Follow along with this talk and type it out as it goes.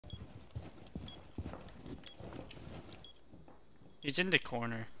He's in the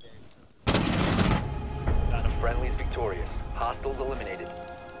corner. Got him. Friendly's victorious. Hostiles eliminated.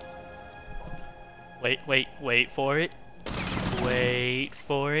 Wait for it. Wait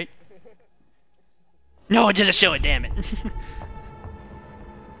for it. No, it doesn't show it, damn it.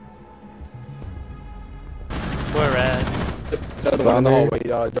 We're at. That's on the hallway,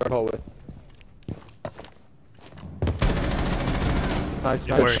 dark hallway. Nice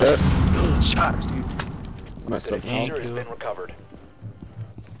shot. Good shots, dude. Messed The up. diffuser has been recovered.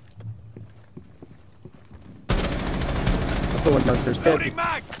 That's the one downstairs. Loading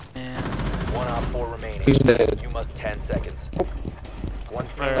mag! Yeah. One op 4 remaining. He's dead. You must 10 seconds. One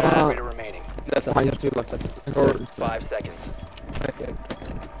friendly Alright. operator remaining. That's a high two left. 5 seconds.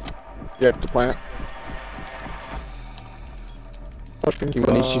 You have to plant. You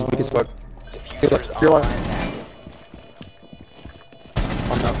want she's weak as fuck. Diffuser is You're online like-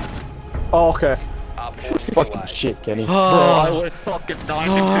 and active. Oh, okay. Op 4 Fucking neutralized. shit, Kenny. Oh. Bro, I went fucking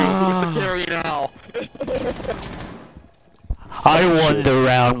 9-2. Who's the carry now? I won the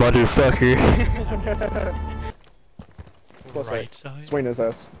round, motherfucker. Right side. Swing his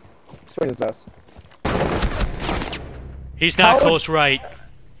ass. Swing his ass. He's not close right.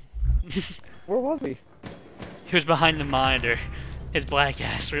 Where was he? He was behind the monitor. His black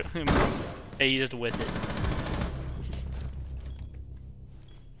ass. He just with it.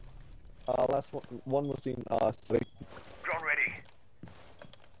 Last one was in study. Drone ready.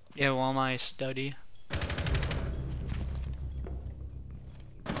 Yeah, while my study.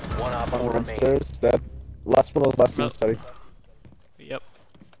 One op 4 One remaining. upstairs, dead. Last one was last in Oh. study. Yep.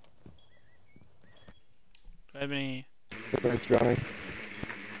 Do I have any? It's drowning.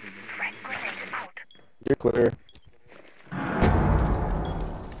 You're clear.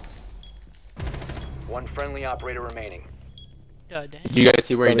 One friendly operator remaining. God dang. Did you guys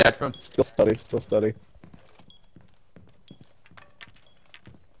see where he died from? Still study, still study.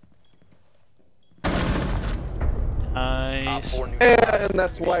 Op Nice. 4 neutralized. And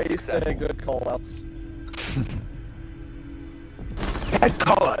that's why you Successful. say good callouts. Bad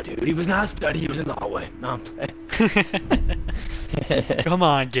call out, dude. He was not study, he was in the hallway. No, I'm playing. Come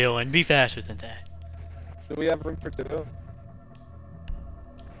on, Dylan. Be faster than that. Do we have room for two?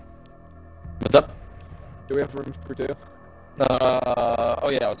 What's up? Do we have room for two? Oh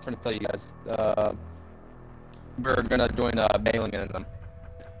yeah, I was trying to tell you guys. We're gonna join Bailing in them.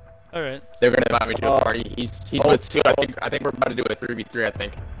 Alright. They're gonna invite me to a party. He's oh, with two. I think we're about to do a 3v3. I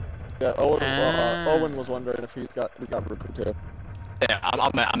think. Yeah, Ah. Owen was wondering if we got room for two. Yeah,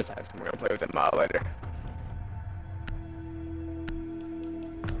 I'm gonna text him. We're gonna play with him later.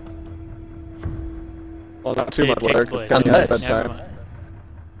 Well, not too Hey, much pick later, because place. Kenny has Nice. Never bedtime.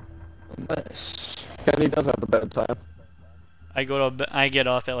 mind. Nice. Kenny does have a bedtime. I get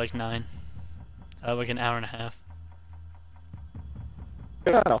off at like 9. I have like an hour and a half.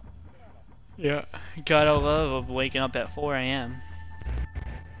 Yeah. Yeah. Gotta love of waking up at 4 a.m.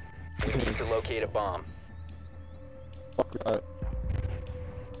 We need to locate a bomb. Fuck that.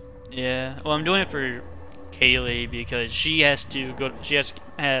 Yeah. Well, I'm doing it for Kaylee because she has to go. She has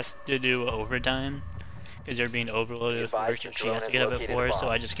to do overtime because they're being overloaded with work. So she has to get up at 4, so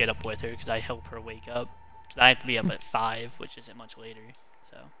I just get up with her because I help her wake up. 'Cause I have to be up at 5, which isn't much later.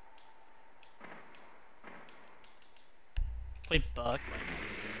 So. Play Buck.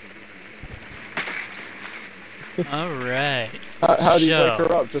 Alright. How do you So- wake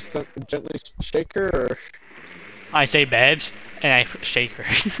her up? Just gently shake her, or? I say Babs, and I shake her.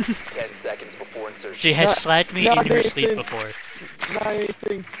 10 seconds before insertion. She has Not- slapped me not in her sleep anything. before. Not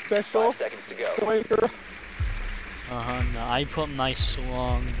anything special 5 seconds to go. to wake her up? No, I put my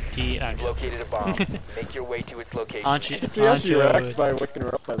long D. You've located a bomb. Make your way to its location. Anchi- See how she reacts Ancho- by waking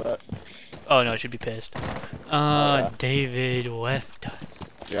her up by that. Oh no, she'd be pissed. yeah. David left us.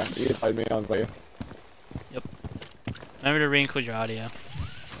 Yeah, you can find me on by you. Remember to re-include your audio.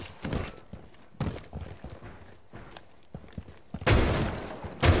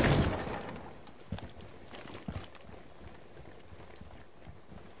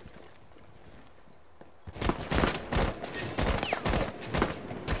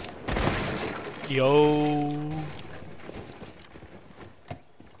 Yo.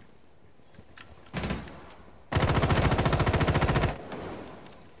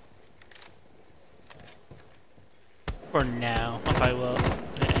 For now, if I will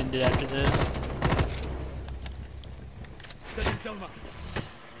end it after this. Setting Selma.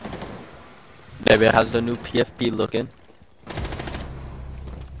 David, how's the new PFP looking?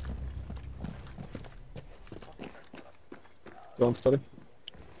 Don't study.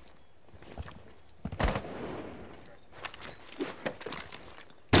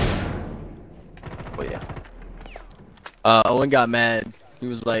 Oh yeah. Owen got mad. He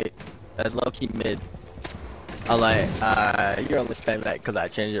was like, "That's low-key mid." I'm like, "You're only saying that because I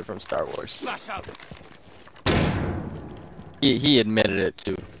changed it from Star Wars." He admitted it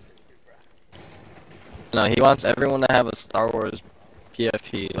too. No, he wants everyone to have a Star Wars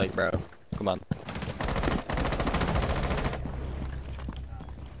PFP. Like, bro, come on.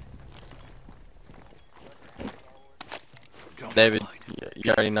 David,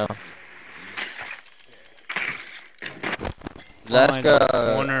 you already know. Ask,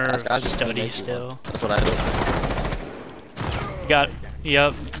 corner ask study still. That's what I do. Got,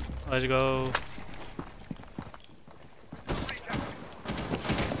 yep. Let's go.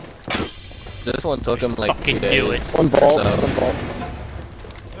 This one took him like Fucking 2 days. do it. One ball. So, One ball.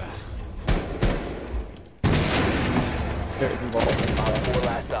 Okay, one ball. Op 4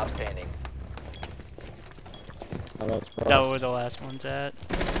 last stop standing. Oh, that's That where the last one's at.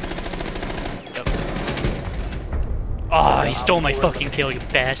 Yep. Oh, he stole my fucking kill, you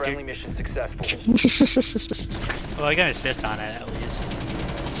Friendly bastard. mission successful. Well, I got an assist on it at least.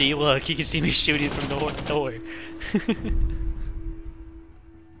 See, look, you can see me shooting from the door.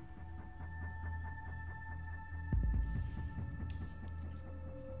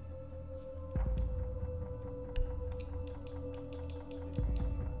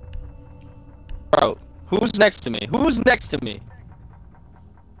 bro, who's next to me? Who's next to me?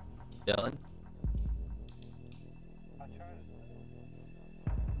 Dylan.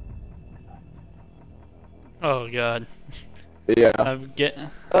 Oh god. Yeah. I'm getting.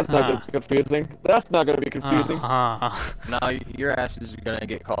 That's not gonna be confusing. That's not gonna be confusing. Uh-huh. Now your ass is gonna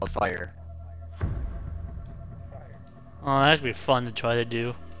get called fire. Oh, that'd be fun to try to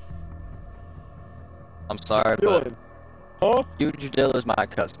do. I'm sorry, Dylan. but Oh? Huge Dill is my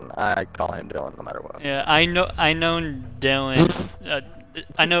cousin. I call him Dylan no matter what. Yeah, I know Dylan.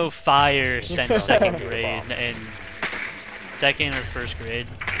 I know Fire since second grade and second or first grade.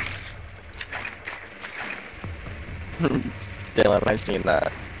 Dylan, I've seen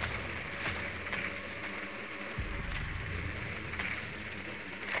that.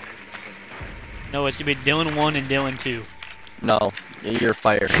 No, it's gonna be Dylan 1 and Dylan 2. No, you're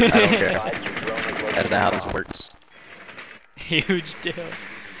fired. I don't care. That's not how this works. Huge deal.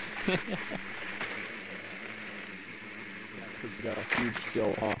 He's got a huge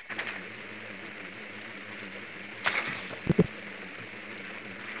deal off.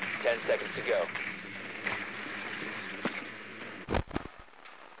 Ten seconds to go.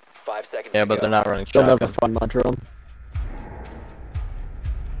 5 seconds Yeah, to but go. they're not running Don't have a shotgun. fun Montreal.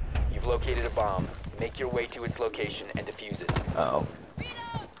 You've located a bomb. Make your way to its location and defuse it. Oh.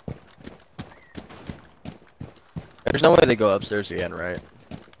 There's no way they go upstairs again, right?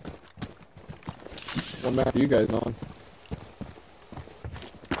 What map are you guys on?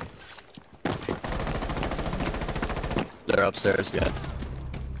 They're upstairs again.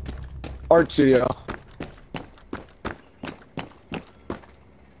 Art Studio.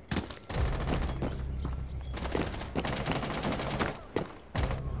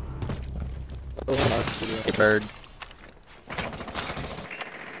 Oh, Art Studio. Hey, bird.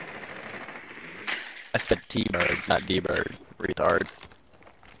 I said T-bird, not D-bird. Retard.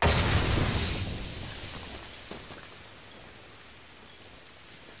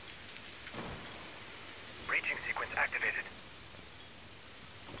 Breaching sequence activated.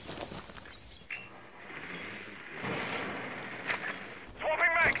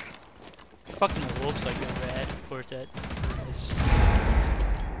 Swapping mags! Fucking looks like a rat quartet. It's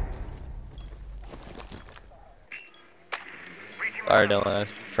Sorry, Dylan, I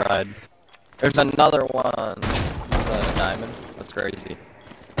tried. There's another one. Diamond. That's crazy.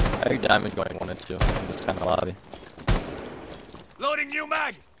 I heard Diamond going 1 and 2 in this kind of lobby. Loading new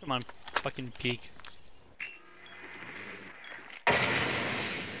mag! come on, fucking peek.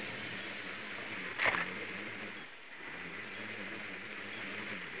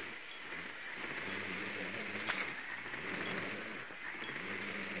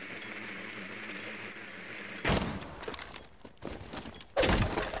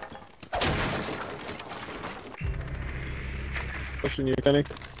 Pushing you, Kenny.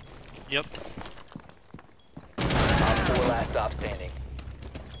 Yep. Op 4 last stop standing.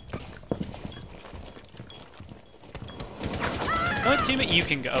 No, teammate, you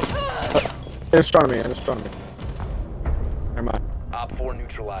can go. Astronomy, astronomy. Never mind. Op 4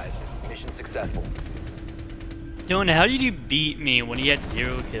 neutralized. Mission successful. Dylan, how did you beat me when he had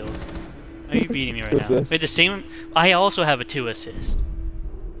 0 kills? How are you beating me right 2 now? assists. Wait, the same. I also have a 2 assist.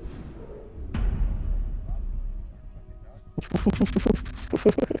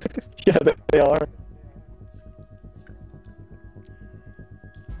 Yeah, they are.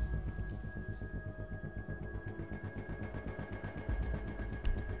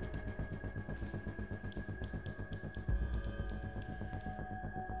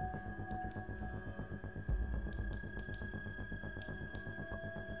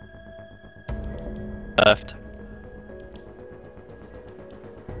 Left.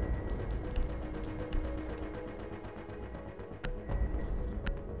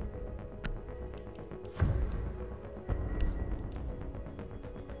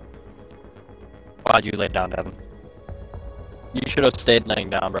 Why'd you lay down, Devin? You should have stayed laying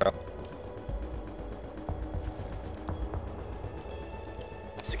down, bro.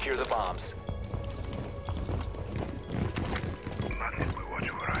 Secure the bombs. Magnet will watch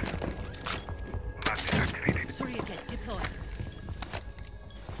over us. Magnet activated. Surrogate deployed.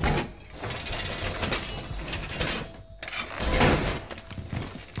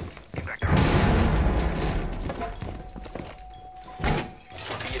 Back down.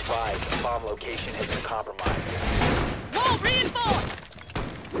 Be advised, the bomb location has been compromised. Wall reinforced!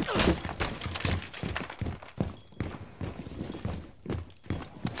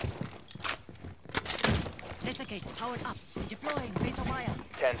 Laser gate powered up. Deploying razor wire.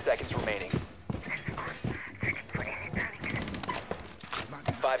 10 seconds remaining.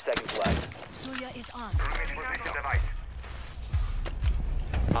 5 seconds left. Surya is on. Position device.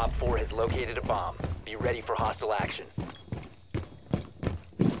 Op 4 has located a bomb. Be ready for hostile action.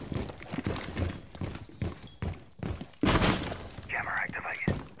 Jammer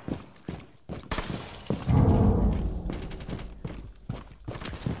activated.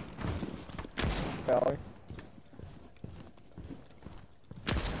 Sally.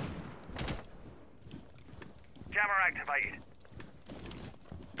 Jammer activated.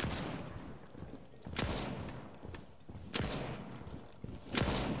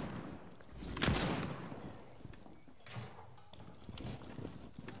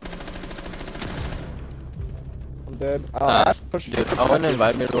 I'm dead. Push Dude, Owen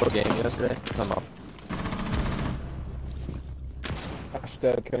invited me to a game yesterday. Come on. Ash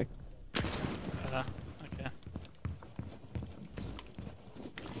dead, Kenny. Okay.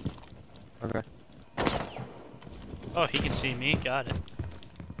 Okay. Oh, he can see me. Got it.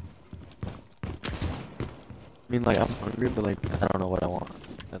 I mean, like, I'm hungry, but, like, I don't know what I want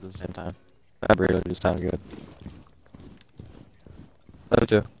at the same time. That burrito just sounded good. Love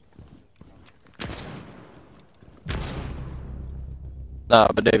too. Nah,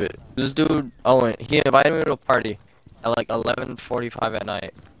 but David, this dude, Owen, he invited me to a party at like 11:45 at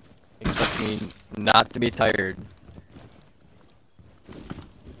night. Expect me not to be tired.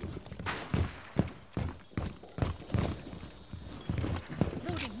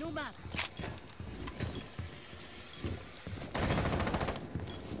 Loading new map.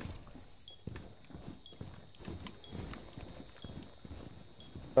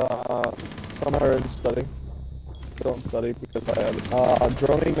 Somewhere in study. Don't study because I have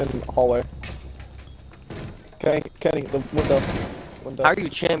droning in hallway. Kenny, the window. How are you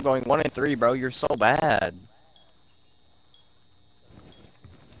champ going 1 and 3, bro? You're so bad.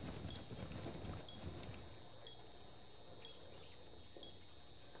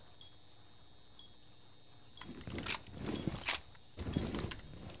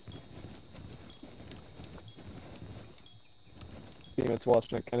 Teammates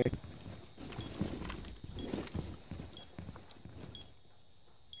watching it, Kenny.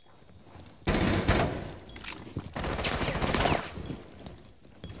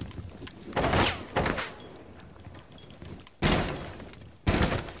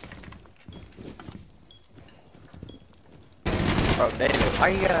 Bro, David, why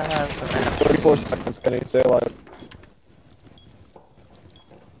you gotta have some ass? 34 seconds, Kenny, stay alive.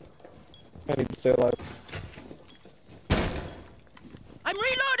 Kenny, stay alive. I'm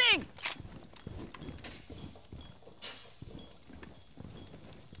reloading!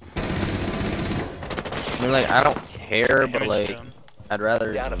 I mean, like, I don't care, but, Here's like, him. I'd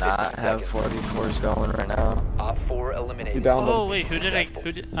rather Down to not 15 have seconds. 44s going right now. Op 4 eliminated. You down Oh wait, who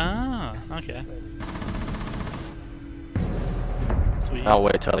did? Ah, okay. Sweet. I'll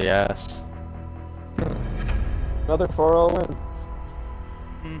wait till he asks. Another 4-0 win.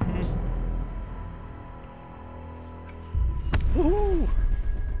 Woohoo!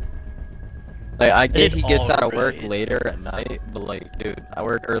 Like, I get he Did gets out of work already. later at night, but, like, dude, I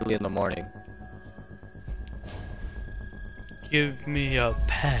work early in the morning. Give me a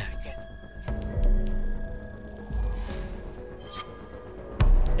pack.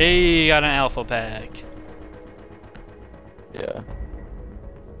 Hey, got an alpha pack. Yeah.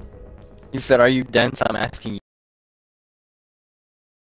 He said, "Are you dense?" I'm asking